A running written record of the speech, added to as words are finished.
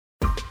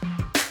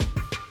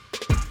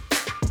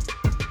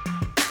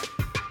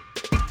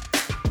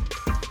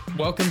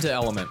Welcome to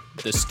Element,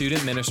 the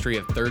student ministry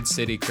of Third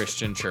City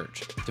Christian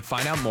Church. To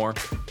find out more,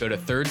 go to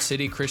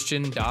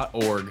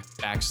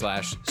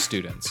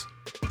thirdcitychristian.org/students.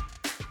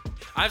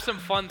 I have some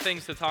fun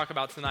things to talk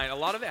about tonight. A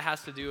lot of it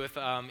has to do with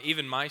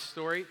even my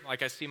story.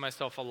 Like I see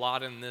myself a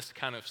lot in this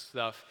kind of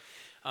stuff.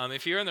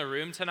 If you're in the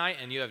room tonight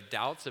and you have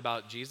doubts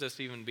about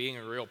Jesus even being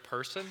a real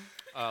person,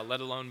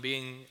 let alone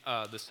being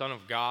the Son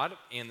of God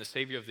and the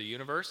Savior of the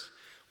universe,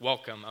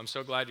 welcome. I'm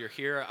so glad you're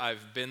here.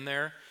 I've been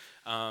there.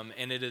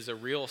 And it is a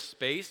real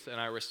space,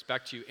 and I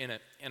respect you in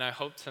it. And I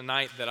hope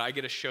tonight that I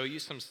get to show you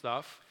some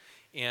stuff,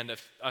 and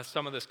if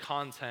some of this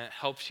content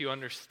helps you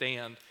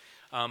understand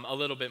a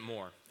little bit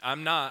more.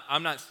 I'm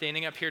not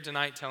standing up here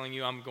tonight telling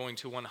you I'm going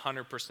to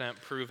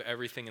 100% prove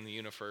everything in the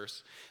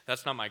universe.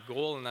 That's not my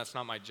goal, and that's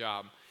not my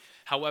job.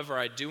 However,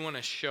 I do want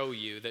to show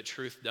you that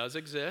truth does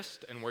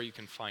exist and where you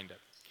can find it.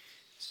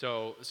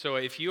 So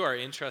if you are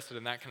interested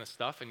in that kind of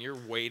stuff and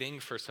you're waiting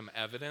for some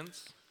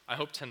evidence, I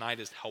hope tonight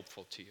is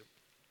helpful to you.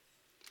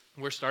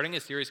 We're starting a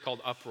series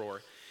called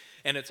UPROAR,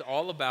 and it's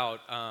all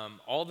about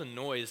all the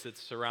noise that's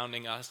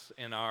surrounding us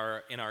in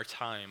our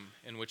time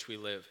in which we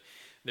live.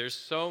 There's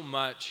so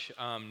much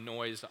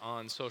noise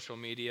on social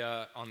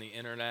media, on the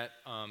internet,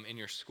 in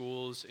your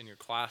schools, in your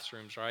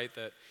classrooms, right,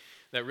 that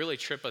really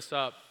trip us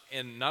up,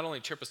 and not only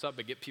trip us up,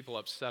 but get people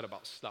upset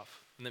about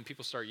stuff. And then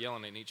people start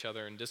yelling at each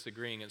other and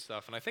disagreeing and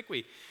stuff. And I think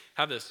we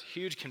have this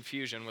huge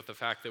confusion with the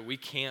fact that we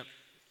can't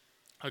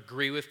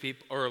agree with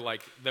people, or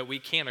like that we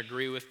can't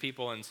agree with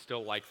people and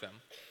still like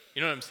them.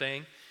 You know what I'm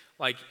saying?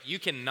 Like, you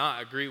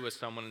cannot agree with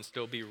someone and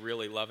still be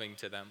really loving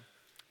to them.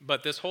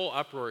 But this whole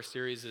Uproar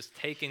series is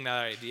taking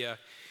that idea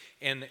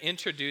and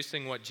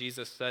introducing what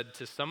Jesus said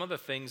to some of the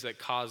things that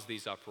cause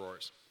these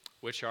uproars,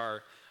 which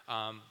are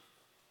a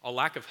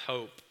lack of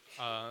hope,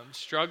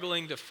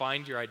 struggling to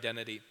find your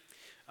identity,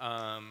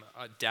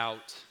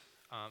 doubt,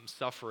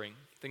 suffering,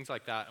 things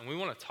like that. And we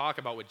want to talk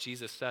about what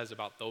Jesus says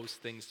about those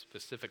things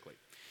specifically.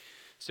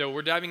 So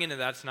we're diving into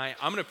that tonight.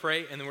 I'm going to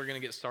pray, and then we're going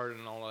to get started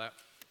on all of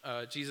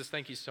that. Jesus,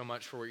 thank you so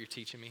much for what you're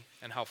teaching me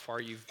and how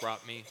far you've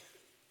brought me.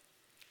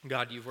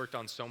 God, you've worked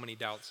on so many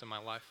doubts in my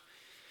life.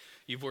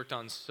 You've worked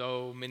on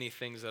so many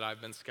things that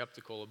I've been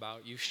skeptical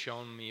about. You've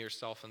shown me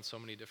yourself in so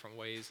many different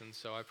ways. And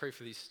so I pray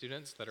for these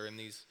students that are in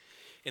these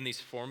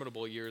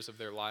formidable years of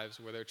their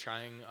lives where they're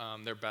trying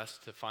their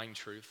best to find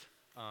truth.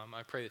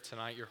 I pray that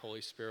tonight your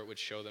Holy Spirit would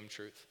show them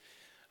truth,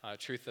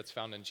 truth that's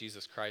found in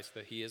Jesus Christ,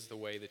 that he is the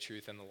way, the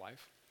truth, and the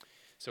life.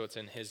 So it's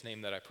in his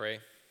name that I pray.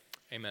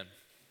 Amen.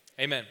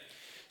 Amen.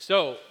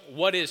 So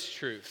what is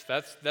truth?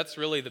 That's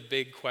really the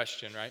big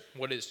question, right?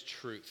 What is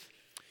truth?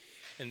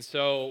 And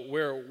so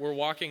we're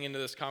walking into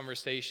this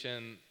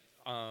conversation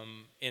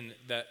in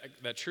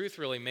that truth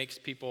really makes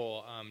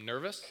people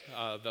nervous.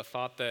 The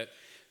thought that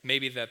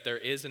maybe that there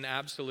is an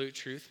absolute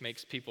truth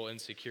makes people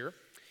insecure.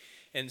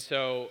 And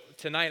so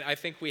tonight I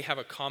think we have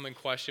a common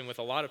question with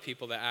a lot of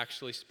people that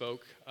actually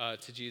spoke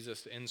to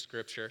Jesus in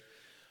Scripture.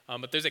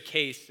 But there's a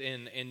case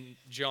in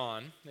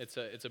John. It's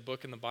a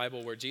book in the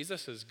Bible where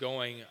Jesus is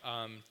going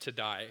to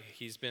die.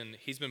 He's been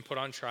put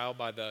on trial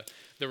by the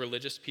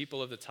religious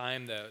people of the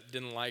time that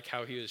didn't like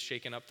how he was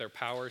shaking up their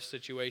power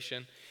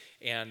situation,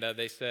 and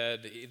they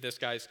said, this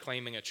guy's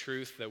claiming a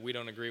truth that we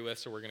don't agree with,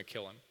 so we're going to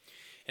kill him.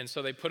 And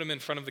so they put him in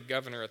front of the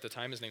governor at the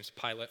time. His name's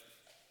Pilate,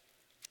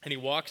 and he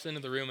walks into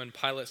the room, and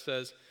Pilate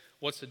says,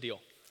 "What's the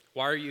deal?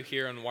 Why are you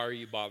here, and why are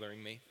you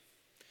bothering me?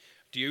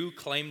 Do you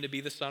claim to be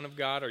the Son of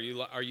God? Are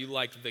you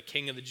like the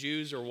King of the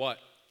Jews or what?"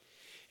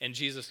 And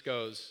Jesus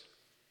goes,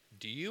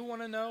 "Do you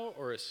want to know,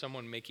 or is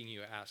someone making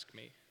you ask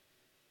me?"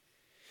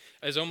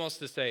 As almost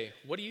to say,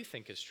 what do you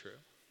think is true?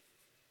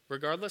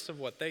 Regardless of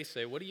what they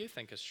say, what do you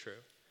think is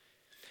true?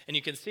 And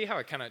you can see how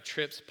it kind of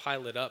trips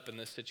Pilate up in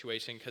this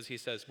situation, because he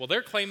says, well,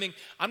 they're claiming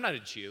I'm not a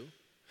Jew.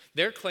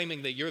 They're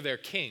claiming that you're their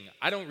king.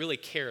 I don't really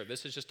care.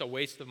 This is just a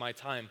waste of my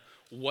time.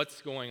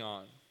 What's going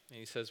on? And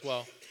he says,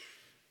 well,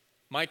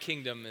 my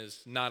kingdom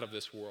is not of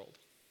this world.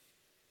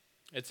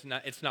 It's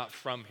not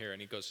from here.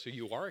 And he goes, so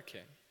you are a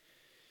king.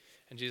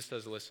 And Jesus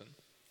says, listen,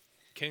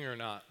 king or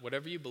not,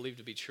 whatever you believe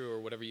to be true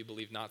or whatever you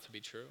believe not to be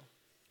true,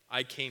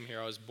 I came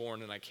here, I was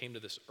born, and I came to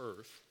this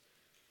earth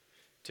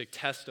to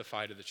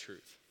testify to the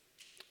truth.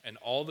 And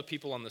all the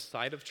people on the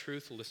side of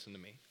truth listen to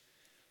me.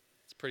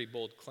 It's a pretty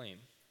bold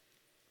claim.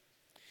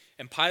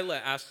 And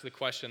Pilate asks the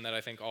question that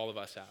I think all of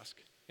us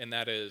ask, and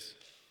that is,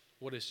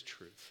 what is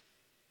truth?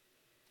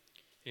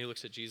 And he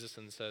looks at Jesus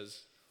and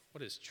says,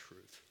 what is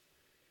truth?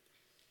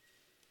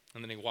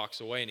 And then he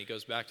walks away and he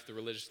goes back to the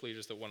religious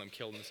leaders that want him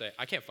killed and say,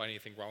 I can't find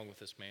anything wrong with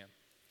this man.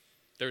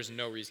 There's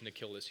no reason to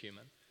kill this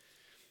human.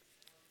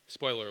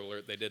 Spoiler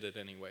alert, they did it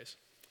anyways,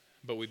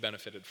 but we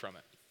benefited from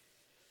it.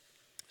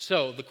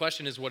 So the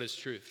question is, what is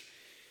truth?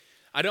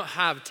 I don't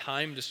have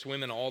time to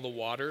swim in all the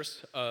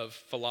waters of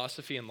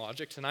philosophy and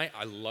logic tonight.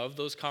 I love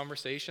those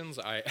conversations.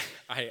 I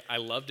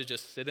love to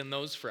just sit in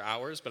those for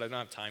hours, but I don't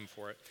have time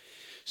for it.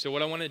 So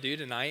what I want to do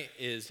tonight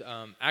is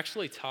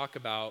actually talk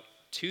about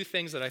two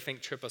things that I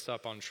think trip us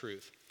up on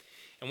truth.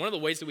 And one of the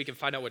ways that we can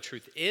find out what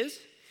truth is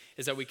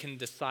that we can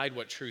decide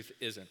what truth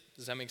isn't.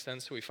 Does that make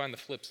sense? So we find the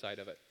flip side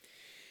of it.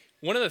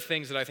 One of the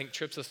things that I think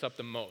trips us up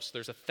the most,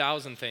 there's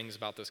 1,000 things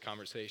about this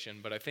conversation,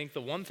 but I think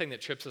the one thing that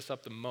trips us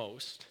up the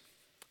most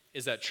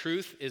is that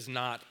truth is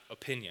not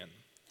opinion.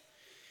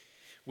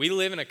 We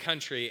live in a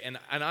country, and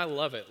I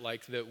love it,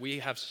 like that we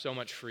have so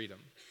much freedom,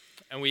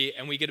 and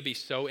we get to be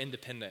so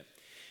independent.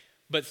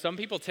 But some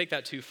people take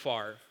that too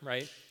far,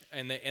 right?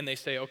 And they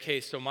say,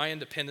 okay, so my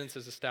independence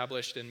is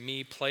established in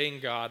me playing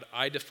God.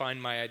 I define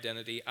my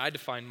identity. I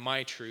define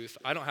my truth.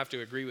 I don't have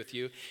to agree with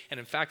you. And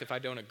in fact, if I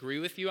don't agree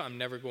with you, I'm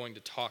never going to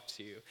talk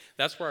to you.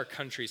 That's where our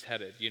country's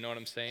headed. You know what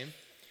I'm saying?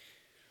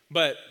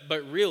 But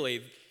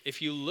really,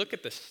 if you look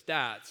at the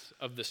stats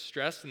of the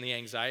stress and the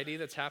anxiety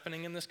that's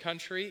happening in this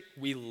country,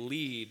 we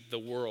lead the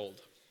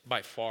world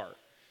by far.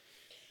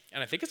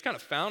 And I think it's kind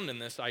of found in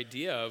this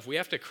idea of we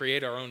have to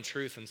create our own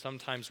truth, and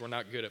sometimes we're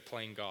not good at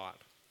playing God.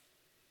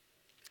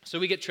 So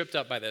we get tripped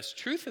up by this.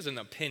 Truth is an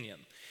opinion.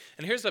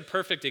 And here's a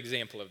perfect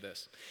example of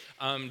this.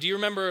 Do you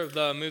remember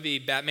the movie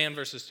Batman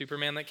versus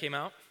Superman that came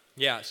out?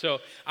 Yeah, so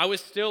I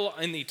was still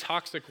in the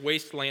toxic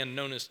wasteland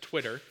known as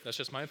Twitter. That's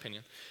just my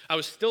opinion. I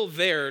was still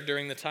there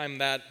during the time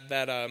that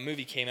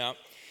movie came out.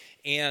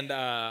 And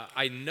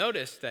I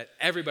noticed that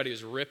everybody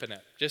was ripping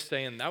it, just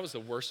saying that was the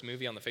worst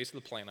movie on the face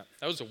of the planet.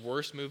 That was the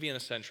worst movie in a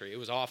century. It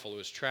was awful. It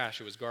was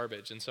trash. It was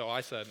garbage. And so I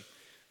said,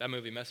 that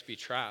movie must be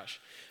trash.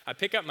 I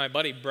pick up my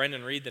buddy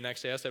Brendan Reed the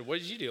next day. I said, what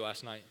did you do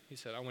last night? He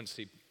said, I went to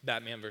see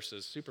Batman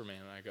versus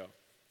Superman. And I go,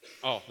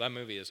 oh, that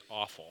movie is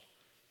awful.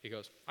 He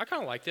goes, I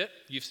kind of liked it.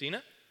 You've seen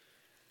it?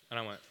 And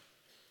I went,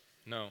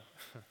 no.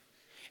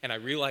 And I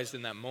realized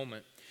in that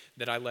moment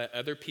that I let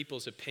other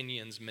people's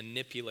opinions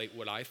manipulate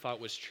what I thought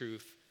was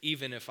truth,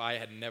 even if I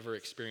had never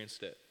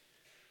experienced it.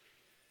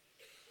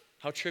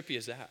 How trippy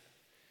is that?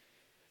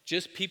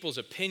 Just people's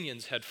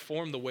opinions had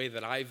formed the way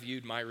that I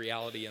viewed my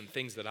reality and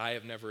things that I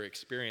have never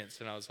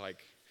experienced. And I was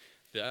like,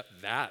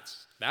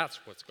 that's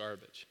what's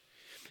garbage.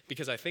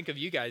 Because I think of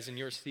you guys in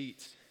your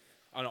seats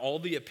on all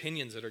the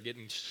opinions that are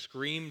getting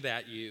screamed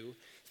at you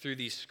through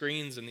these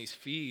screens and these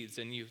feeds,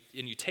 and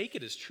you take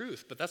it as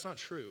truth, but that's not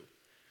true.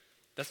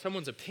 That's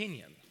someone's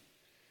opinion.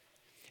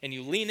 And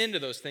you lean into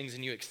those things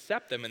and you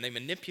accept them, and they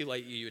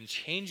manipulate you and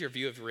change your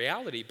view of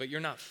reality, but you're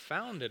not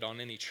founded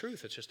on any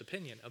truth. It's just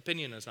opinion.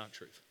 Opinion is not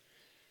truth.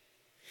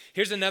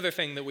 Here's another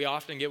thing that we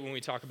often get when we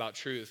talk about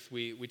truth.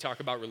 We talk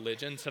about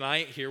religion.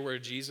 Tonight, here we're a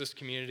Jesus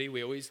community.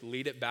 We always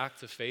lead it back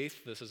to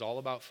faith. This is all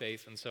about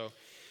faith. And so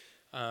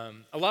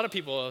a lot of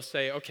people will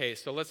say, okay,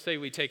 so let's say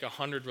we take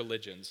 100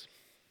 religions.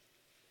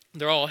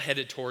 They're all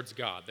headed towards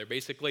God. They're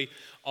basically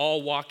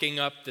all walking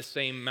up the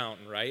same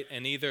mountain, right?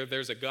 And either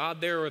there's a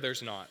God there or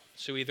there's not.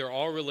 So either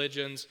all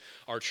religions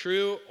are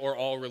true or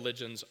all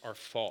religions are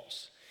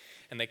false.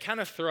 And they kind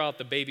of throw out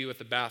the baby with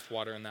the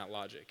bathwater in that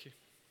logic.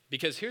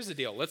 Because here's the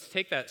deal. Let's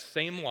take that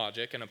same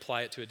logic and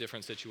apply it to a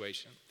different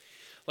situation.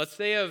 Let's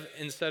say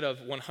instead of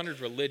 100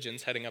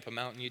 religions heading up a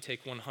mountain, you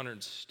take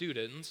 100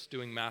 students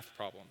doing math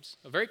problems,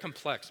 a very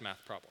complex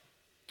math problem.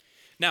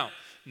 Now,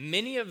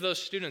 many of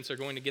those students are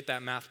going to get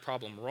that math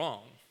problem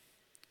wrong.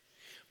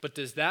 But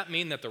does that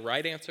mean that the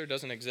right answer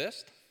doesn't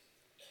exist?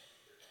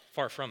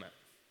 Far from it.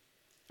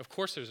 Of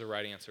course there's a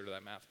right answer to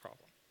that math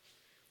problem.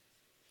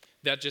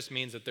 That just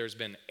means that there's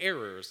been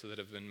errors that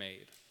have been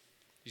made.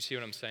 You see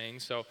what I'm saying?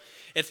 So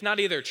it's not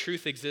either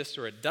truth exists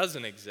or it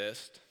doesn't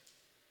exist.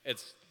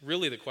 It's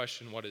really the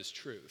question, what is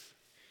truth?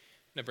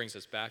 And it brings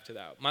us back to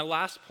that. My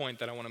last point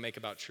that I want to make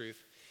about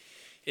truth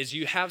is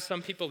you have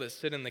some people that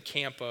sit in the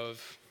camp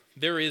of,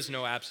 there is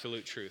no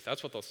absolute truth.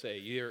 That's what they'll say.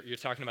 You're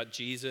talking about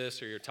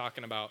Jesus, or you're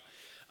talking about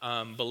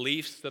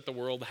beliefs that the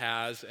world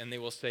has, and they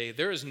will say,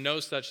 there is no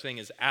such thing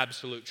as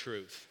absolute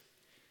truth.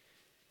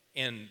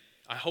 And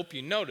I hope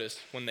you notice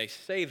when they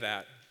say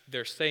that,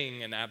 they're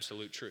saying an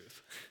absolute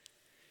truth.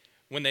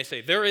 When they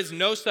say, there is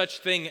no such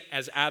thing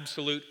as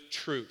absolute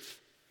truth,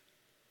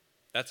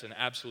 that's an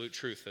absolute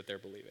truth that they're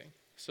believing.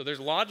 So there's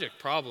logic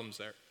problems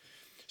there.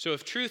 So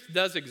if truth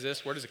does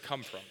exist, where does it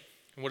come from?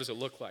 And what does it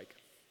look like?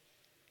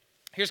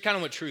 Here's kind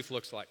of what truth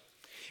looks like.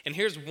 And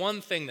here's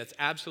one thing that's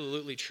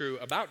absolutely true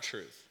about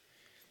truth.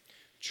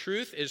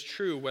 Truth is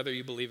true whether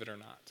you believe it or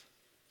not.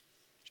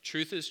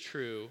 Truth is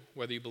true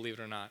whether you believe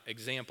it or not.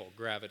 Example,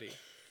 gravity.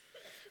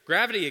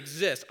 Gravity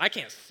exists. I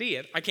can't see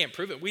it. I can't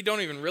prove it. We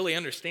don't even really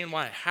understand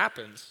why it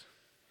happens.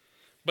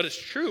 But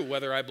it's true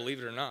whether I believe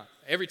it or not.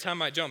 Every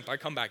time I jump, I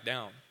come back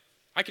down.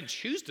 I can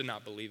choose to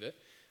not believe it,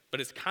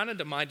 but it's kind of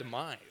to my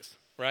demise,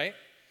 right?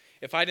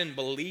 If I didn't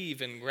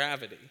believe in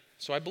gravity.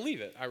 So I believe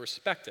it. I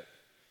respect it.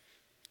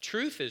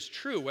 Truth is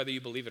true whether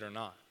you believe it or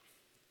not.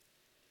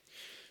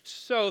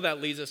 So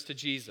that leads us to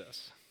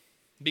Jesus.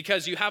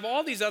 Because you have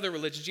all these other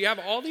religions, you have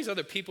all these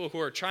other people who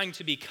are trying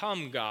to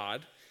become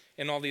God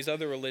in all these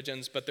other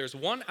religions, but there's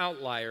one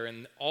outlier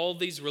in all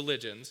these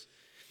religions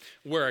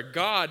where a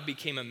God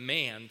became a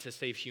man to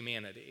save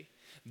humanity.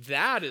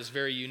 That is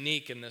very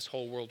unique in this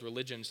whole world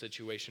religion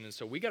situation, and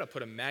so we got to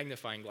put a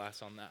magnifying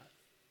glass on that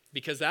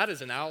because that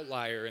is an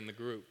outlier in the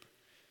group.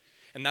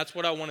 And that's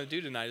what I want to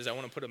do tonight is I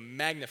want to put a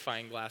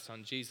magnifying glass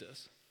on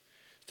Jesus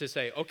to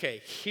say,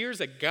 okay,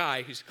 here's a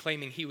guy who's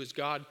claiming he was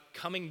God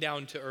coming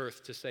down to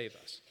earth to save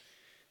us.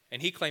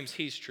 and he claims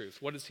he's truth.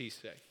 What does he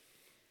say?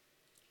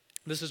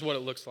 This is what it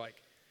looks like.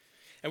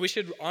 And we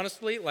should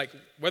honestly, like,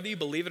 whether you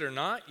believe it or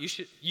not, you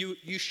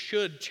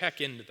should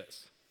check into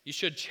this. You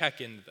should check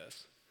into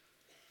this.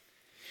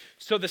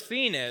 So the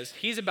scene is,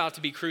 he's about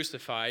to be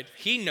crucified.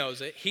 He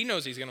knows it. He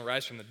knows he's going to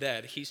rise from the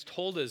dead. He's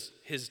told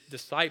his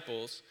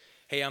disciples,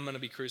 hey, I'm going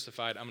to be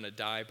crucified. I'm going to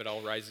die, but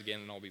I'll rise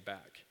again and I'll be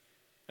back.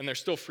 And they're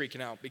still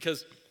freaking out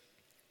because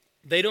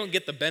they don't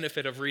get the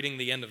benefit of reading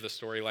the end of the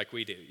story like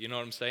we do. You know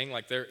what I'm saying?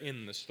 Like they're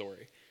in the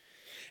story.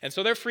 And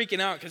so they're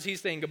freaking out because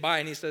he's saying goodbye,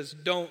 and he says,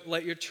 don't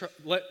let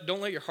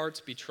your hearts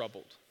be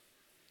troubled.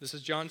 This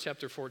is John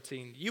chapter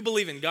 14. You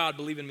believe in God,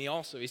 believe in me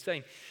also. He's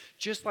saying,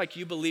 just like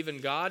you believe in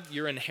God,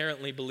 you're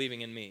inherently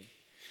believing in me.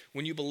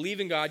 When you believe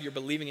in God, you're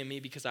believing in me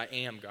because I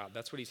am God.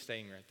 That's what he's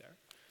saying right there.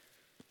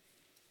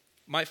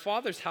 My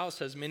Father's house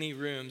has many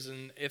rooms,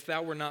 and if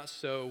that were not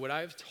so, would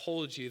I have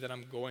told you that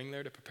I'm going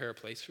there to prepare a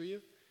place for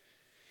you?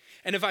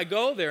 And if I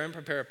go there and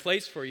prepare a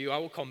place for you, I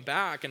will come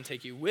back and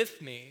take you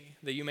with me,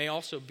 that you may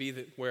also be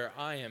where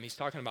I am. He's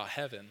talking about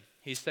heaven.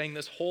 He's saying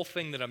this whole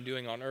thing that I'm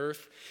doing on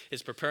earth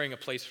is preparing a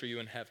place for you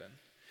in heaven.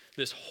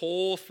 This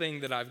whole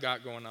thing that I've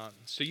got going on.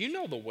 So you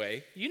know the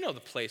way. You know the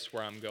place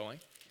where I'm going.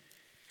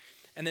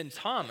 And then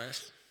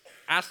Thomas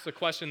asks the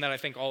question that I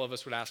think all of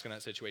us would ask in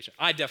that situation.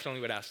 I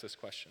definitely would ask this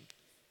question.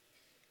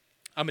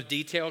 I'm a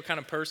detail kind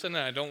of person,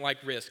 and I don't like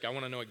risk. I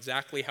want to know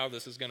exactly how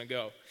this is going to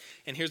go.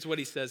 And here's what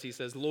he says. He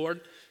says,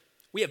 Lord,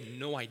 we have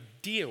no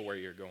idea where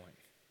you're going.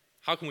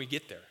 How can we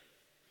get there?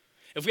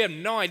 If we have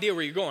no idea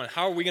where you're going,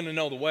 how are we going to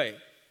know the way?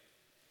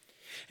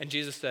 And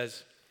Jesus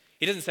says,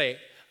 he doesn't say,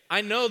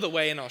 I know the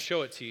way and I'll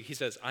show it to you. He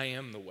says, I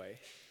am the way.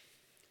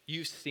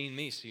 You've seen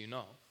me, so you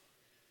know.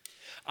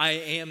 I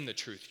am the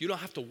truth. You don't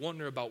have to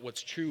wonder about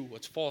what's true,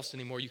 what's false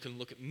anymore. You can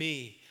look at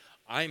me.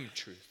 I'm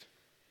truth.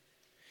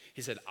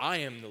 He said, I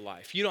am the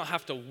life. You don't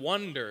have to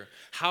wonder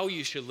how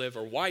you should live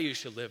or why you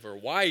should live or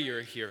why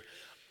you're here.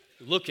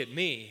 Look at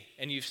me,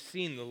 and you've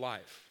seen the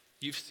life.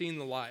 You've seen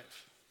the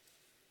life.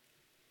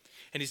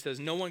 And he says,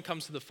 no one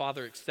comes to the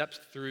Father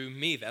except through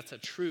me. That's a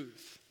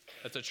truth.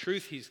 That's a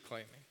truth he's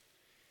claiming.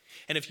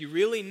 And if you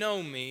really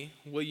know me,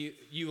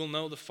 you will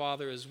know the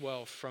Father as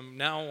well. From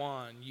now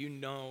on, you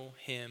know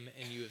him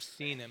and you have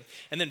seen him.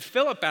 And then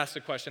Philip asked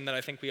a question that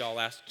I think we all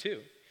ask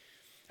too.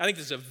 I think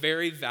this is a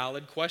very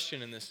valid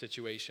question in this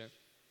situation.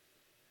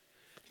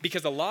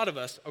 Because a lot of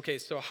us, okay,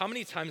 so how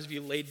many times have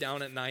you laid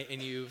down at night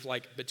and you've,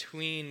 like,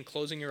 between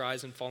closing your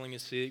eyes and falling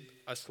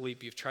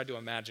asleep, you've tried to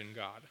imagine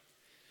God?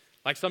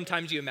 Like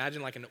sometimes you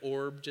imagine like an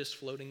orb just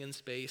floating in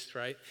space,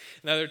 right?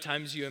 And other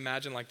times you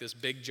imagine like this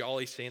big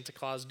jolly Santa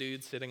Claus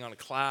dude sitting on a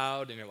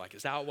cloud, and you're like,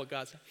 is that what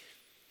God's saying?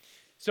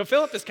 So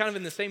Philip is kind of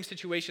in the same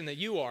situation that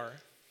you are.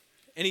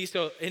 And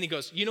he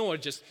goes, you know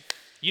what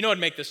would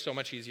make this so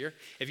much easier?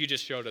 If you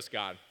just showed us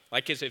God.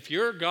 Like, because if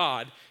you're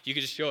God, you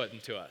could just show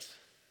it to us.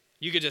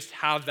 You could just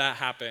have that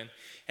happen,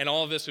 and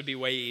all of this would be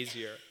way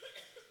easier.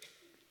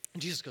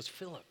 And Jesus goes,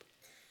 Philip,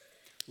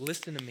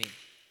 listen to me.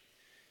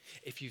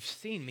 If you've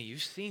seen me,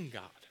 you've seen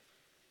God.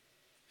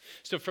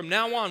 So from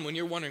now on, when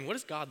you're wondering, what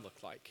does God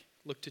look like?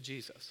 Look to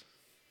Jesus.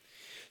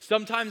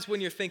 Sometimes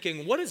when you're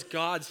thinking, what does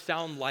God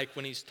sound like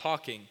when he's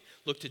talking?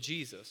 Look to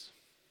Jesus.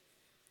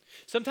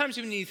 Sometimes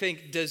when you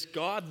think, does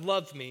God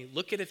love me?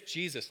 Look at if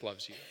Jesus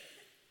loves you.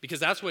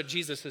 Because that's what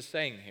Jesus is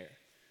saying here.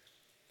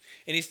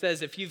 And he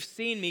says, if you've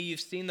seen me,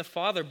 you've seen the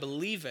Father,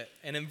 believe it.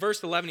 And in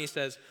verse 11 he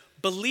says,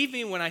 believe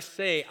me when I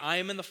say I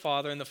am in the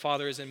Father and the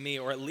Father is in me,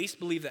 or at least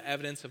believe the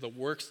evidence of the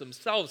works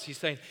themselves. He's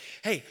saying,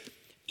 hey,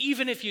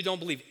 even if you don't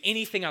believe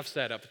anything I've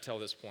said up until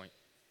this point,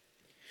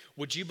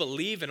 would you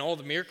believe in all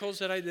the miracles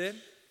that I did?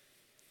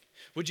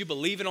 Would you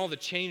believe in all the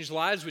changed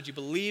lives? Would you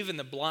believe in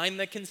the blind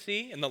that can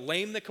see and the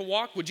lame that can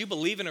walk? Would you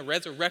believe in a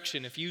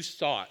resurrection if you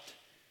saw it?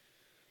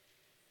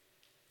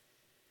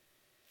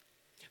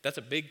 That's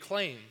a big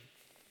claim.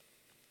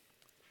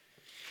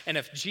 And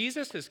if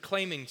Jesus is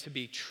claiming to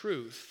be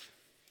truth,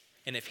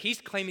 and if he's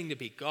claiming to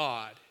be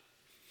God,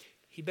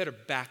 he better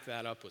back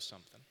that up with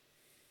something.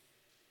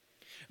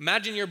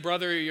 Imagine your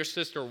brother or your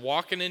sister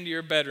walking into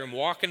your bedroom,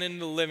 walking into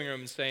the living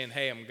room and saying,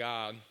 hey, I'm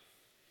God.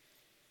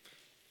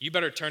 You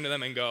better turn to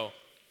them and go,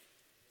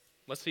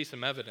 let's see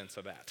some evidence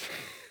of that.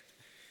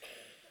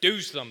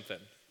 Do something.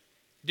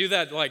 Do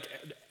that like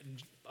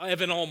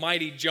Evan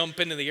Almighty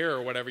jump into the air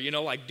or whatever,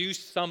 like do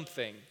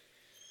something.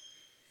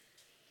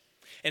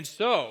 And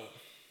so,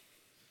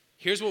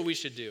 here's what we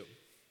should do.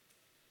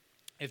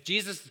 If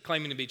Jesus is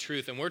claiming to be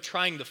truth and we're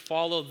trying to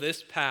follow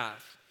this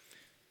path,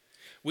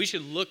 we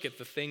should look at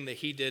the thing that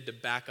he did to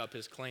back up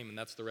his claim, and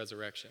that's the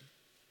resurrection.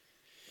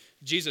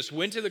 Jesus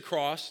went to the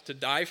cross to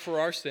die for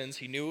our sins.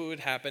 He knew it would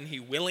happen. He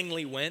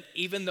willingly went,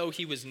 even though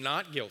he was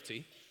not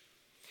guilty.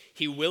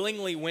 He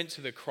willingly went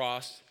to the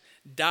cross,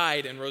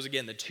 died, and rose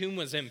again. The tomb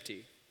was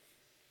empty.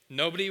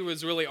 Nobody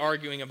was really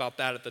arguing about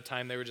that at the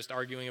time. They were just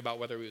arguing about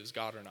whether he was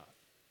God or not.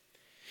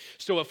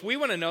 So if we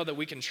want to know that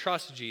we can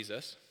trust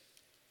Jesus,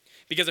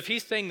 because if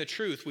he's saying the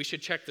truth, we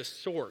should check the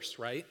source,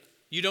 right?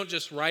 You don't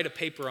just write a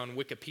paper on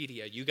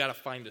Wikipedia. You got to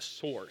find a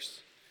source,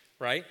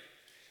 right?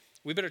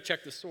 We better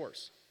check the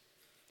source.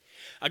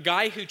 A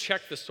guy who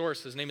checked the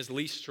source, his name is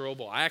Lee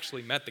Strobel. I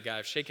actually met the guy.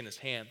 I've shaken his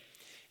hand.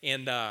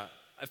 And a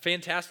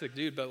fantastic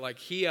dude, but like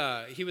he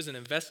was an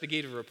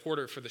investigative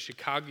reporter for the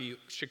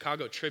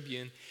Chicago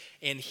Tribune,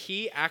 and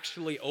he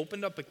actually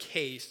opened up a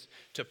case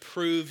to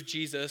prove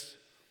Jesus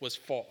was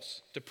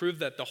false, to prove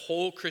that the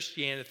whole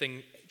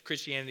Christianity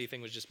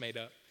thing was just made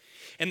up.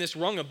 And this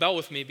rung a bell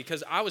with me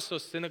because I was so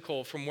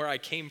cynical from where I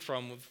came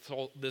from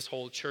with this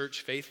whole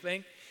church faith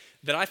thing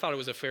that I thought it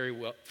was a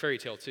fairy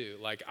tale too.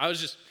 Like I was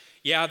just,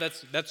 yeah,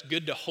 that's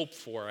good to hope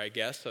for, I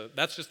guess. So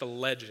that's just a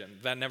legend.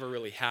 That never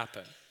really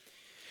happened.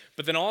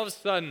 But then all of a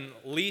sudden,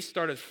 Lee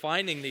started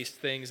finding these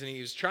things, and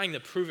he was trying to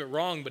prove it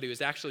wrong, but he was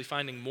actually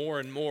finding more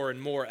and more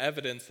and more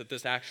evidence that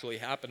this actually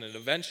happened. And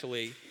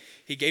eventually,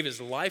 he gave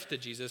his life to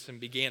Jesus and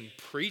began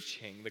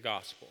preaching the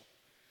gospel.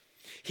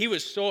 He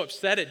was so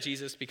upset at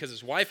Jesus because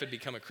his wife had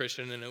become a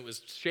Christian, and it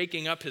was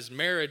shaking up his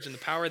marriage and the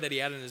power that he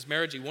had in his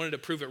marriage. He wanted to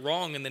prove it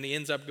wrong, and then he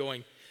ends up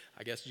going,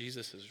 I guess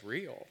Jesus is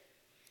real.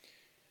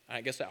 And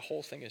I guess that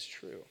whole thing is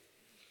true.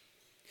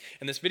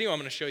 And this video I'm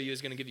going to show you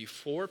is going to give you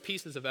 4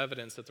 pieces of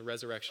evidence that the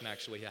resurrection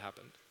actually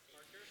happened.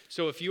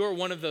 So if you are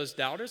one of those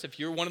doubters, if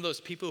you're one of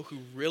those people who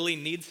really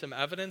need some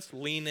evidence,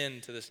 lean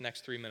into this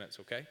next 3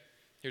 minutes, okay?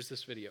 Here's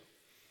this video.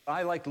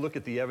 I like to look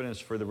at the evidence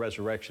for the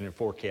resurrection in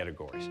 4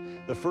 categories.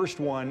 The first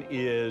one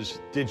is,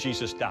 did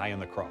Jesus die on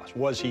the cross?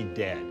 Was he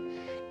dead?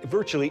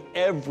 Virtually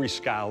every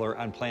scholar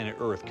on planet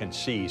Earth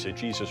concedes that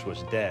Jesus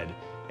was dead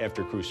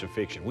after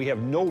crucifixion. We have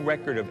no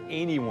record of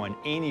anyone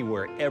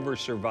anywhere ever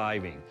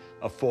surviving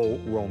a full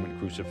Roman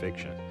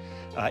crucifixion.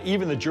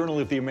 Even the Journal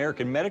of the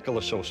American Medical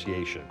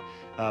Association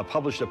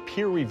published a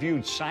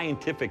peer-reviewed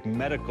scientific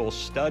medical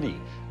study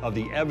of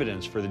the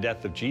evidence for the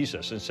death of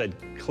Jesus and said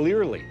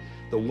clearly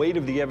the weight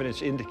of the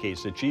evidence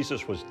indicates that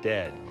Jesus was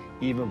dead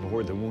even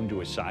before the wound to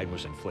his side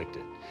was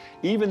inflicted.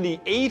 Even the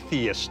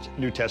atheist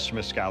New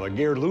Testament scholar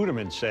Gerd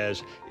Ludemann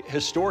says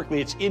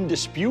historically it's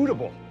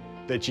indisputable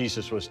that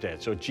Jesus was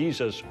dead. So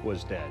Jesus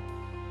was dead.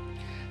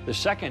 The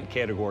second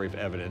category of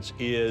evidence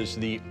is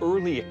the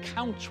early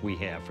accounts we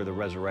have for the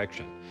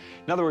resurrection.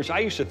 In other words, I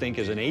used to think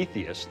as an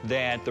atheist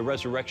that the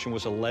resurrection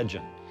was a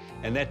legend,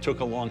 and that took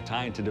a long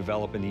time to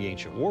develop in the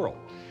ancient world.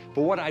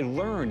 But what I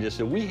learned is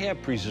that we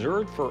have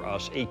preserved for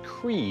us a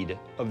creed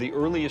of the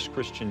earliest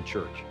Christian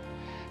church,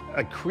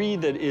 a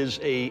creed that is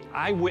an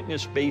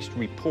eyewitness-based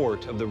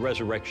report of the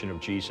resurrection of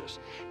Jesus.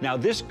 Now,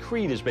 this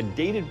creed has been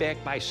dated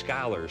back by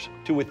scholars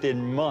to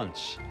within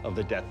months of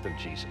the death of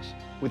Jesus.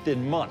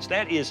 Within months.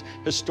 That is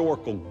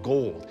historical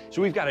gold.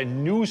 So we've got a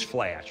news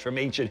flash from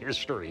ancient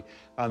history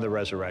on the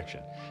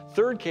resurrection.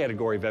 Third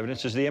category of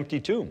evidence is the empty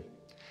tomb.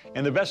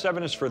 And the best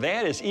evidence for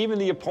that is even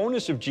the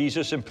opponents of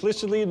Jesus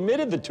implicitly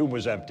admitted the tomb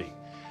was empty.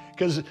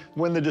 Because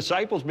when the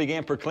disciples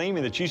began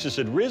proclaiming that Jesus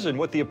had risen,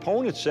 what the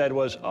opponents said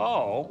was,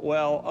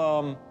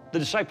 the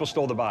disciples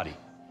stole the body.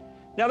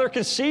 Now they're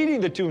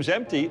conceding the tomb's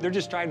empty, they're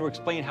just trying to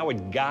explain how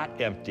it got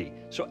empty.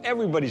 So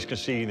everybody's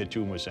conceding the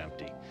tomb was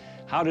empty.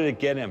 How did it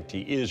get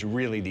empty is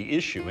really the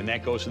issue, and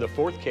that goes to the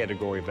fourth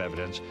category of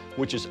evidence,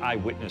 which is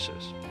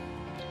eyewitnesses.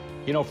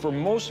 You know, for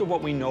most of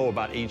what we know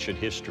about ancient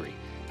history,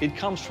 it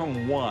comes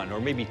from 1 or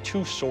maybe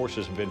 2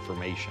 sources of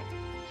information.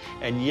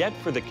 And yet,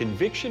 for the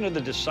conviction of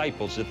the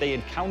disciples that they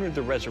encountered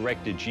the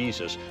resurrected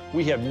Jesus,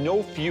 we have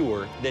no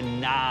fewer than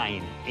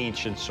 9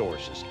 ancient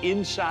sources,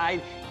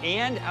 inside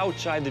and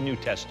outside the New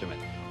Testament,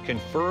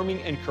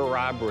 confirming and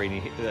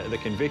corroborating the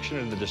conviction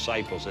of the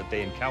disciples that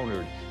they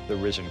encountered the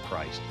risen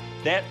Christ.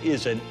 That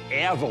is an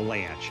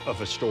avalanche of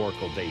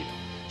historical data.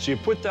 So you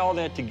put all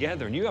that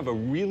together, and you have a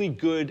really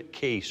good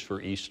case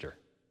for Easter.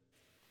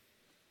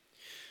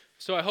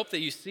 So I hope that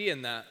you see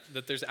in that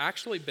there's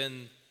actually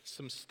been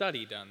some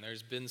study done.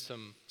 There's been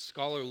some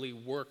scholarly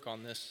work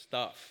on this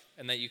stuff,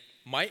 and that you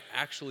might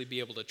actually be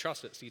able to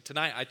trust it. See,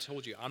 tonight I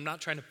told you, I'm not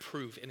trying to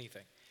prove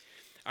anything.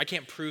 I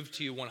can't prove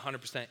to you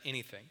 100%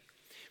 anything,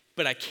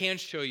 but I can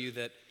show you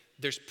that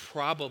there's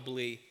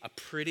probably a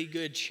pretty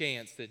good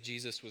chance that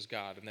Jesus was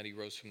God and that he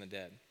rose from the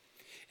dead,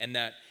 and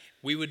that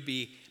we would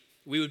be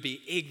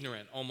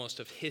ignorant almost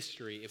of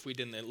history if we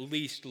didn't at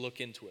least look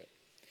into it.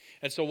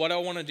 And so what I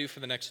want to do for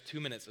the next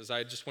 2 minutes is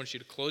I just want you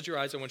to close your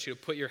eyes. I want you to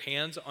put your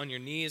hands on your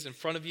knees in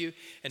front of you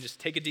and just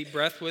take a deep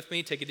breath with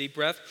me. Take a deep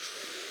breath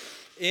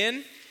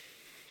in.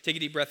 Take a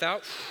deep breath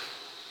out.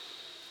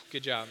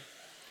 Good job.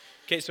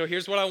 Okay, so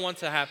here's what I want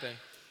to happen.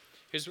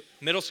 Here's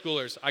middle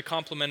schoolers. I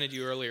complimented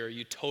you earlier.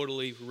 You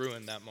totally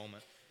ruined that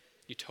moment.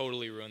 You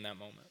totally ruined that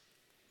moment.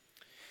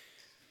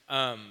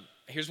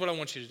 Here's what I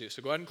want you to do.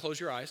 So go ahead and close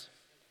your eyes.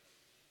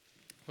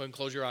 Go ahead and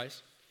close your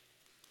eyes.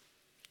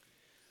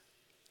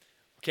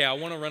 Okay, I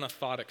want to run a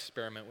thought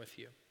experiment with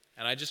you.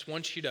 And I just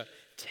want you to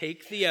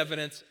take the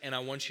evidence and I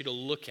want you to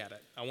look at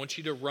it. I want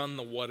you to run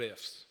the what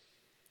ifs.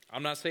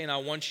 I'm not saying I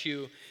want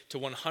you to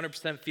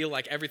 100% feel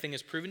like everything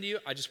is proven to you.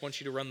 I just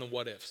want you to run the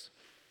what ifs.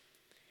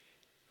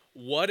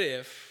 What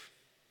if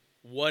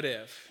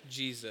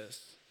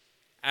Jesus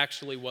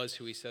actually was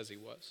who he says he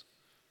was?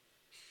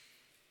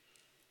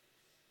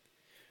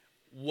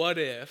 What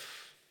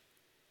if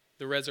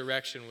the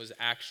resurrection was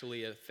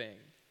actually a thing?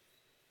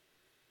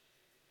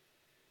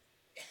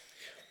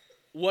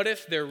 What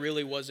if there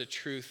really was a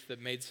truth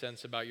that made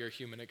sense about your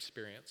human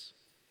experience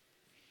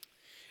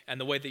and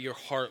the way that your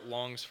heart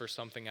longs for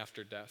something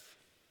after death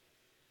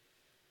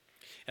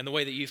and the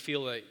way that you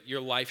feel that your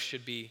life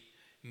should be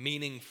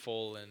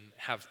meaningful and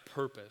have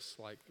purpose?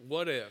 Like,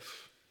 what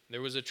if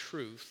there was a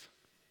truth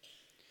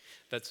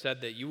that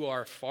said that you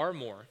are far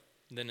more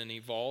than an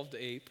evolved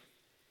ape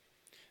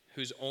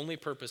whose only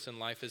purpose in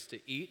life is to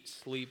eat,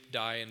 sleep,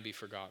 die, and be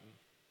forgotten?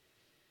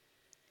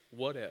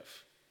 What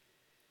if?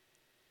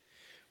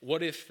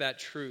 What if that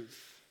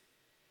truth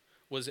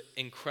was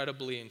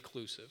incredibly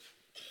inclusive?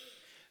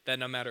 That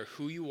no matter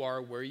who you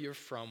are, where you're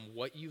from,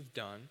 what you've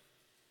done,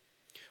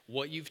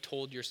 what you've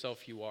told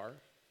yourself you are,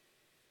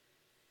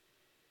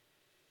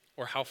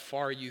 or how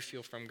far you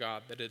feel from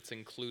God, that it's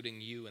including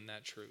you in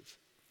that truth,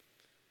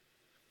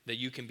 that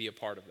you can be a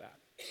part of that.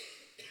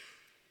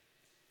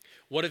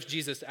 What if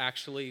Jesus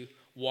actually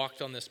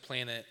walked on this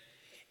planet,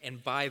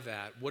 and by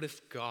that, what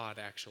if God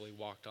actually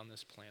walked on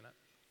this planet?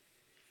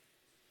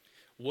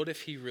 What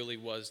if he really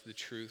was the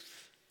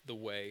truth, the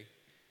way,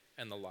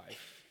 and the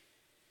life?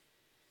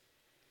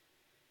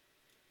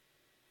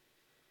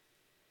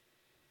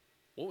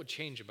 What would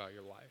change about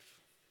your life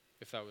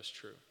if that was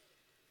true?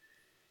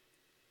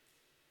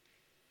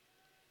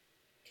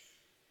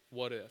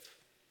 What if?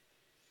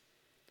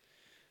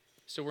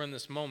 So we're in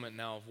this moment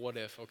now of what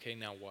if. Okay,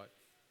 now what?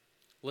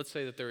 Let's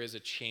say that there is a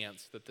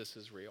chance that this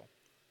is real.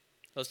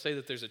 Let's say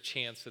that there's a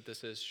chance that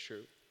this is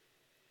true.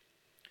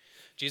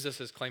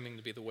 Jesus is claiming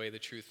to be the way, the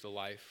truth, the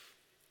life.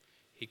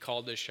 He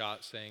called his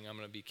shot saying, I'm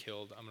going to be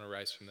killed, I'm going to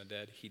rise from the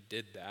dead. He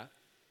did that.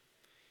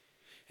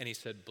 And he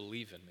said,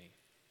 believe in me.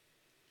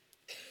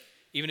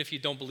 Even if you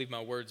don't believe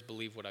my words,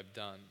 believe what I've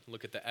done.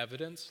 Look at the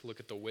evidence, look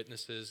at the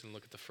witnesses, and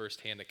look at the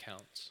firsthand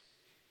accounts.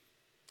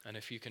 And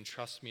if you can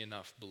trust me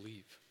enough,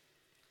 believe.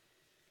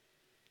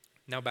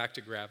 Now back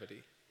to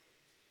gravity.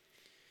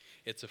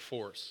 It's a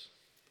force.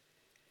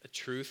 A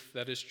truth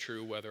that is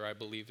true whether I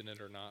believe in it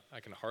or not.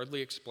 I can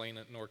hardly explain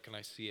it, nor can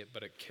I see it,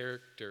 but a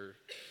character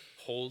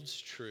holds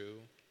true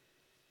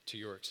to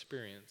your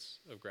experience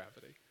of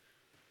gravity.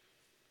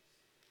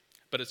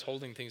 But it's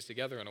holding things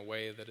together in a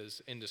way that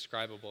is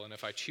indescribable, and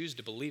if I choose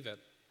to believe it,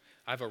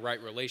 I have a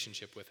right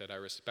relationship with it. I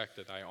respect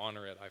it, I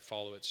honor it, I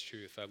follow its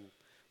truth, I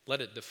let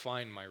it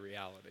define my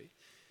reality.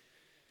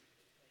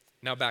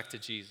 Now back to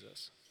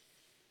Jesus.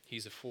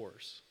 He's a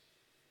force.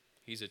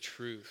 He's a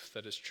truth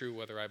that is true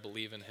whether I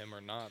believe in him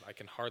or not. I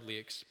can hardly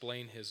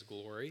explain his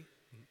glory,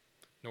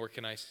 nor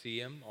can I see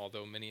him,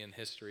 although many in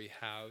history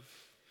have.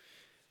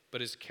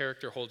 But his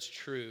character holds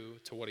true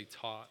to what he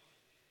taught,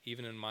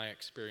 even in my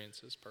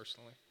experiences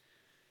personally.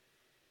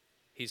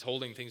 He's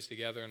holding things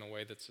together in a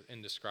way that's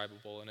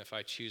indescribable, and if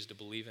I choose to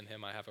believe in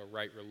him, I have a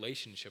right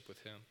relationship with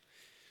him.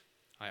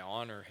 I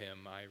honor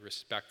him, I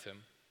respect him.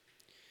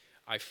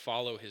 I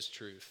follow his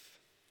truth.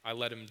 I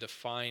let him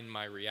define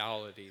my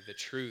reality, the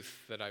truth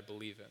that I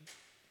believe in.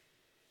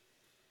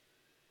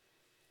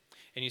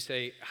 And you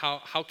say,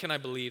 how can I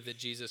believe that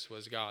Jesus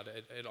was God?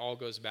 It all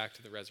goes back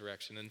to the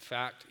resurrection. In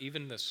fact,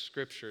 even the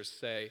scriptures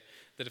say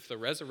that if the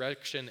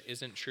resurrection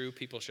isn't true,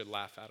 people should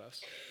laugh at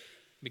us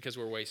because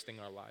we're wasting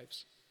our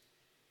lives.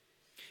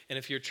 And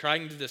if you're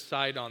trying to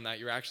decide on that,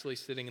 you're actually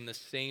sitting in the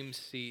same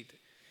seat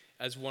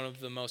as one of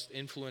the most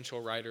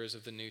influential writers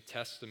of the New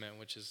Testament,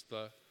 which is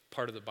the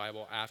part of the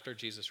Bible after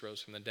Jesus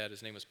rose from the dead.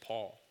 His name was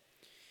Paul.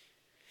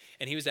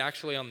 And he was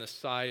actually on the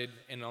side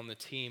and on the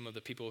team of the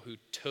people who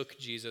took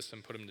Jesus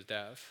and put him to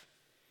death.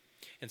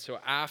 And so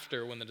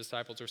after, when the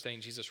disciples were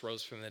saying Jesus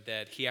rose from the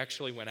dead, he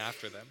actually went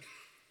after them.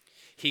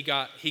 He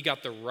got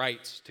the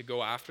rights to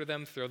go after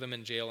them, throw them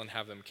in jail, and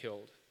have them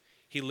killed.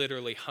 He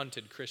literally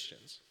hunted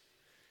Christians.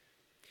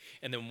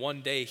 And then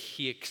one day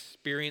he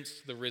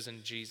experienced the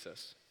risen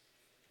Jesus.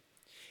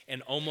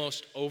 And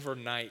almost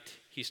overnight,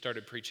 he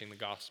started preaching the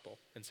gospel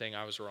and saying,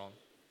 I was wrong.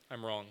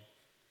 I'm wrong.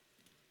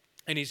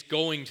 And he's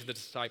going to the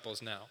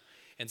disciples now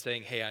and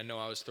saying, hey, I know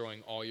I was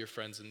throwing all your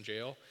friends in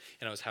jail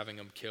and I was having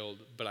them killed,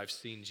 but I've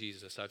seen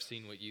Jesus. I've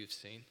seen what you've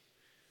seen.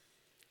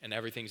 And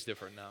everything's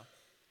different now.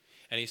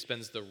 And he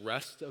spends the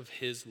rest of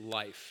his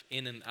life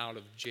in and out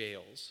of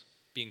jails,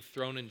 being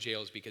thrown in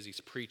jails because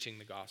he's preaching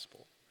the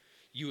gospel.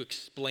 You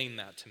explain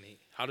that to me.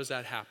 How does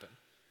that happen?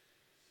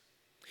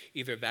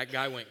 Either that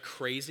guy went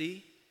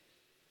crazy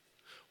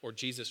or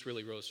Jesus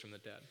really rose from the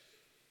dead.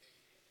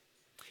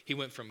 He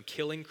went from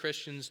killing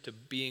Christians to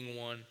being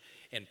one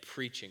and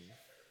preaching.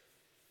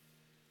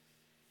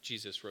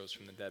 Jesus rose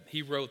from the dead.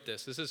 He wrote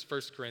this. This is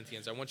 1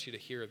 Corinthians. I want you to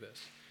hear this.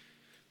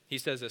 He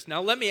says this.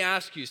 Now let me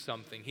ask you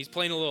something. He's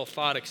playing a little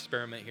thought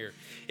experiment here.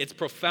 It's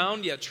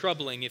profound yet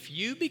troubling. If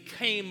you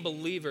became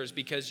believers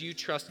because you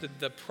trusted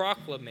the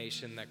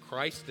proclamation that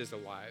Christ is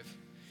alive,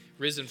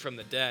 risen from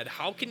the dead,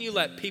 how can you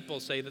let people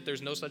say that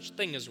there's no such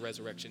thing as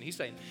resurrection? He's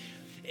saying,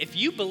 if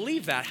you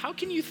believe that, how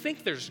can you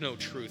think there's no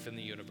truth in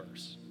the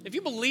universe? If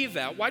you believe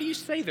that, why do you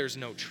say there's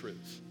no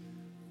truth?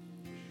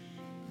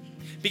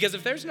 Because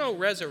if there's no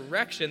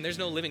resurrection, there's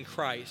no living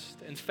Christ.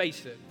 And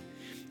face it,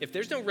 if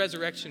there's no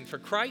resurrection for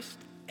Christ,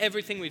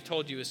 everything we've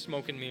told you is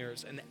smoke and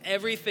mirrors, and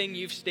everything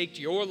you've staked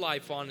your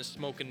life on is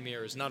smoke and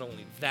mirrors. Not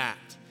only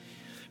that,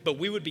 but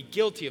we would be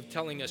guilty of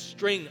telling a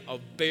string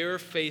of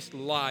barefaced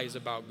lies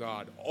about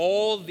God.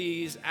 All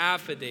these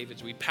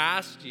affidavits we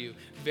passed you,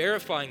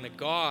 verifying that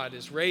God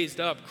is raised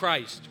up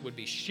Christ, would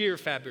be sheer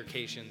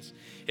fabrications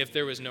if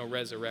there was no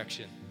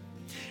resurrection.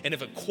 And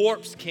if a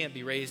corpse can't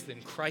be raised,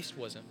 then Christ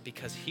wasn't,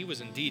 because he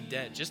was indeed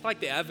dead. Just like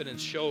the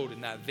evidence showed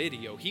in that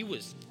video, he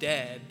was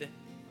dead.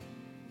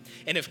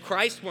 And if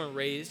Christ weren't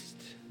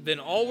raised, then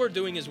all we're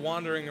doing is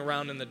wandering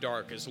around in the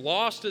dark, as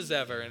lost as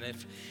ever. And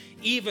if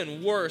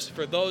even worse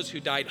for those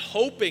who died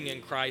hoping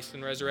in Christ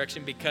and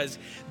resurrection, because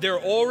they're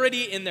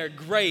already in their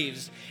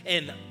graves.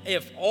 And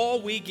if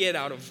all we get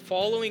out of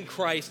following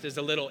Christ is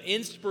a little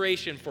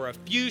inspiration for a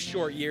few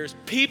short years,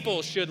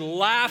 people should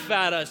laugh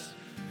at us.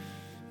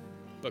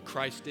 But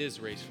Christ is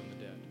raised from the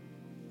dead.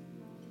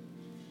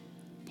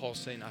 Paul's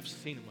saying, I've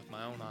seen him with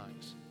my own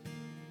eyes.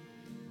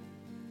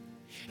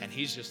 And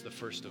he's just the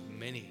first of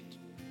many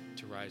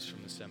to rise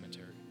from the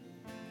cemetery.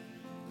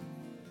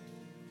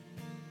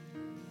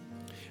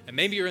 And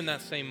maybe you're in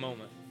that same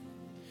moment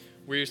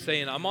where you're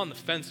saying, I'm on the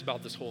fence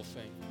about this whole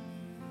thing.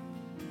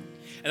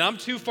 And I'm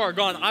too far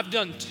gone. I've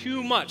done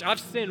too much. I've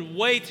sinned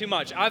way too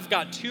much. I've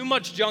got too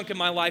much junk in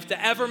my life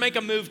to ever make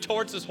a move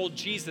towards this whole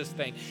Jesus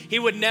thing. He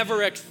would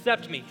never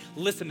accept me.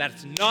 Listen,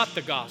 that's not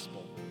the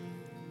gospel.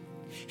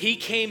 He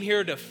came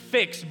here to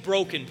fix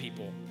broken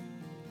people.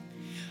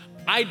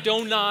 I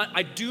do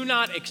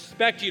not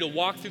expect you to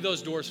walk through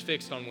those doors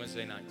fixed on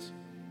Wednesday nights.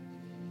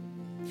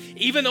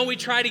 Even though we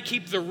try to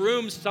keep the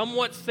room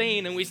somewhat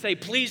sane and we say,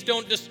 please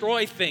don't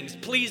destroy things,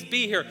 please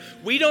be here,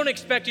 we don't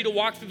expect you to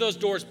walk through those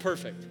doors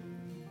perfect.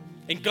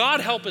 And God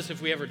help us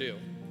if we ever do.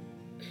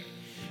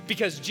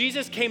 Because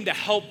Jesus came to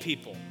help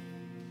people.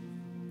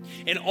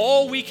 And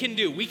all we can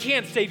do, we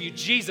can't save you,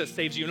 Jesus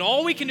saves you. And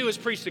all we can do is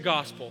preach the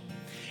gospel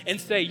and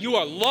say, you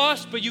are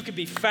lost, but you can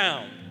be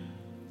found.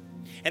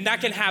 And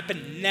that can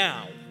happen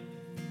now.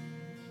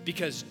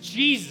 Because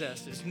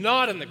Jesus is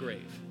not in the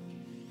grave.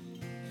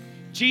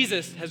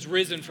 Jesus has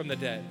risen from the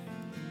dead.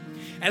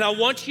 And I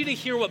want you to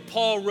hear what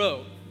Paul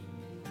wrote.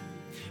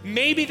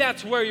 Maybe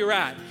that's where you're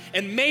at.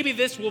 And maybe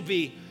this will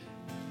be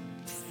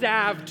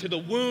salve to the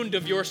wound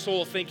of your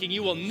soul, thinking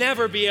you will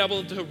never be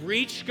able to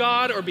reach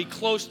God or be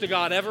close to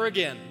God ever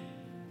again.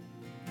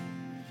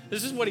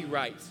 This is what he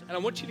writes, and I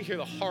want you to hear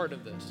the heart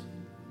of this.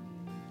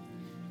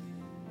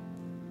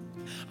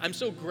 I'm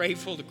so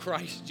grateful to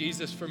Christ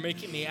Jesus for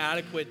making me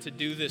adequate to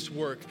do this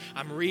work.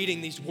 I'm reading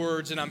these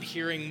words and I'm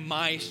hearing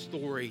my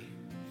story.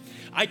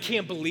 I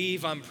can't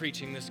believe I'm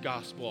preaching this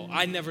gospel.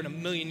 I never in a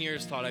million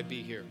years thought I'd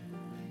be here.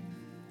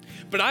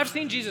 But I've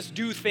seen Jesus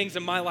do things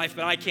in my life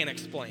that I can't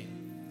explain.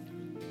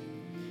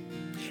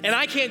 And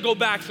I can't go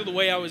back to the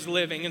way I was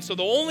living. And so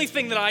the only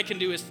thing that I can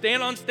do is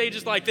stand on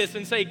stages like this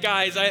and say,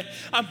 guys,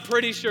 I'm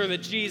pretty sure that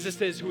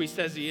Jesus is who he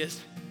says he is.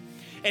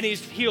 And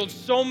he's healed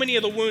so many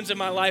of the wounds in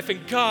my life.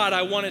 And God,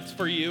 I want it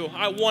for you.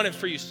 I want it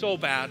for you so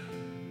bad.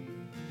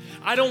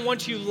 I don't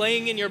want you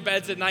laying in your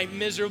beds at night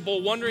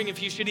miserable, wondering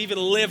if you should even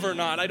live or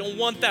not. I don't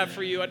want that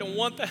for you. I don't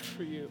want that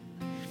for you.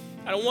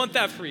 I don't want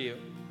that for you.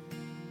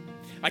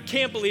 I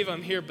can't believe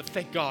I'm here, but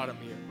thank God I'm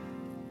here.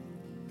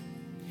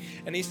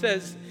 And he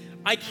says,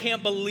 I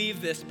can't believe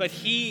this, but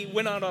he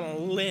went out on a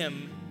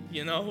limb,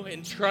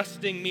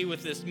 entrusting me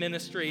with this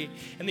ministry.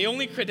 And the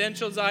only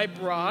credentials I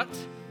brought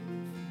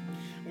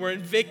were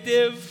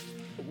invective,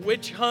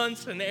 witch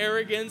hunts, and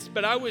arrogance,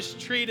 but I was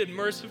treated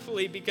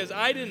mercifully because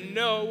I didn't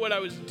know what I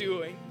was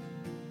doing.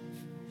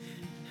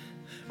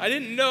 I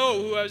didn't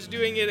know who I was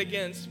doing it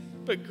against,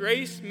 but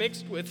grace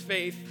mixed with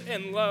faith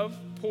and love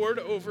poured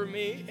over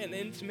me and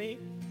into me,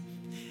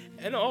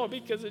 and all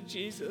because of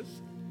Jesus.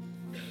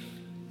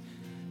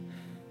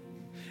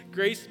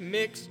 Grace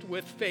mixed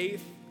with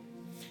faith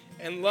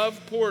and love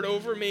poured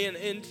over me and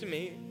into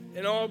me,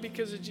 and all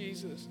because of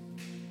Jesus.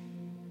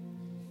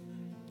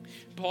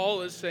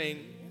 Paul is saying,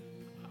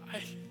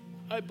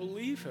 I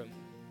believe him.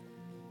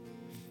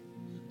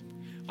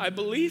 I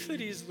believe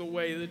that he's the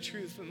way, the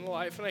truth, and the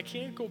life, and I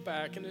can't go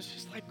back, and it's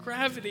just like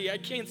gravity. I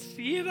can't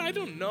see it. I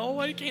don't know.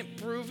 I can't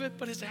prove it,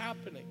 but it's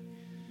happening.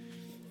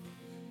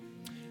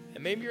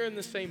 And maybe you're in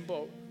the same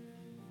boat.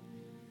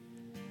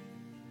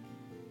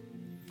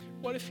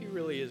 What if he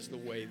really is the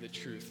way, the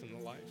truth, and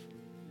the life?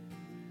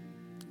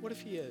 What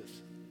if he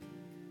is?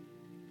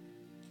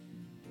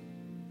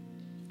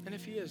 And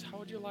if he is, how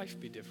would your life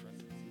be different?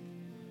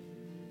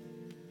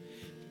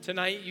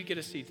 Tonight, you get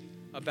to see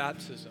a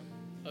baptism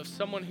of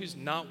someone who's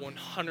not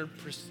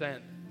 100%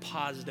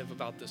 positive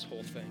about this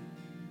whole thing.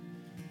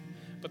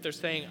 But they're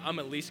saying, I'm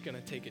at least going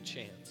to take a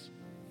chance.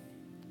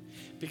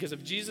 Because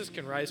if Jesus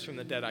can rise from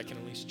the dead, I can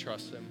at least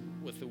trust him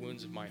with the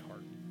wounds of my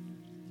heart.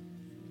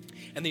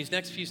 And these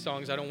next few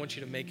songs, I don't want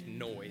you to make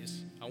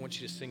noise. I want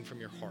you to sing from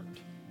your heart.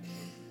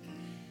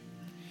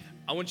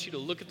 I want you to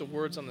look at the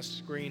words on the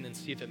screen and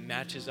see if it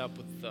matches up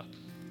with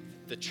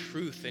the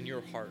truth in your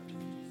heart.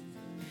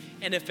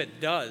 And if it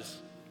does,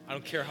 I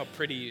don't care how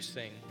pretty you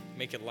sing,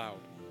 make it loud.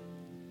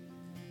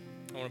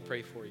 I want to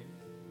pray for you.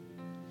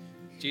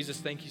 Jesus,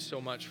 thank you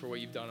so much for what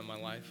you've done in my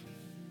life.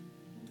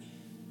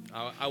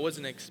 I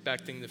wasn't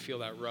expecting to feel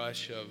that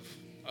rush of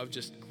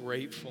just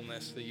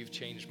gratefulness that you've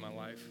changed my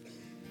life.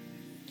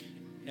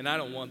 And I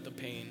don't want the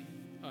pain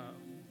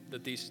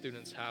that these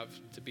students have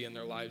to be in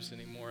their lives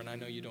anymore, and I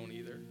know you don't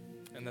either.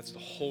 And that's the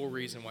whole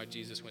reason why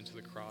Jesus went to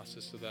the cross,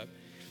 is so that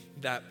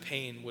that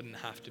pain wouldn't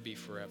have to be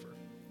forever.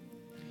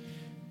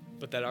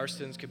 But that our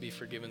sins could be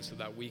forgiven so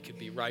that we could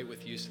be right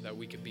with you, so that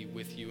we could be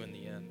with you in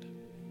the end.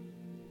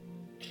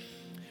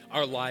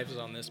 Our lives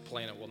on this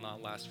planet will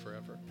not last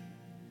forever.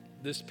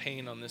 This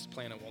pain on this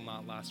planet will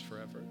not last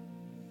forever.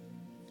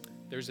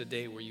 There's a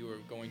day where you are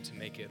going to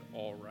make it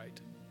all right.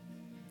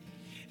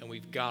 And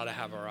we've got to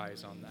have our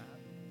eyes on that,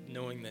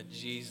 knowing that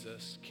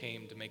Jesus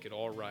came to make it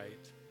all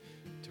right,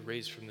 to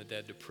raise from the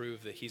dead, to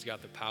prove that he's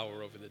got the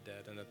power over the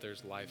dead and that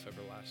there's life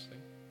everlasting.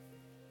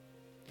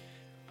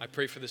 I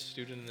pray for the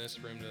student in this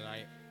room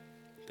tonight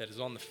that is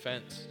on the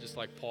fence, just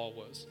like Paul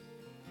was.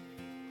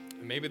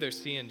 And maybe they're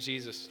seeing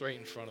Jesus straight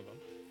in front of them.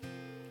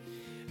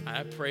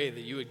 I pray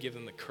that you would give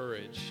them the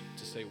courage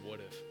to say,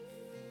 what if?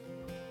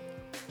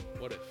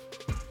 What if?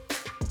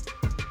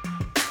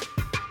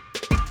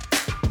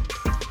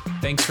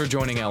 Thanks for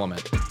joining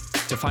Element.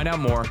 To find out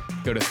more,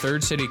 go to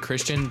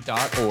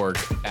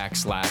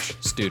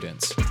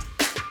thirdcitychristian.org/students.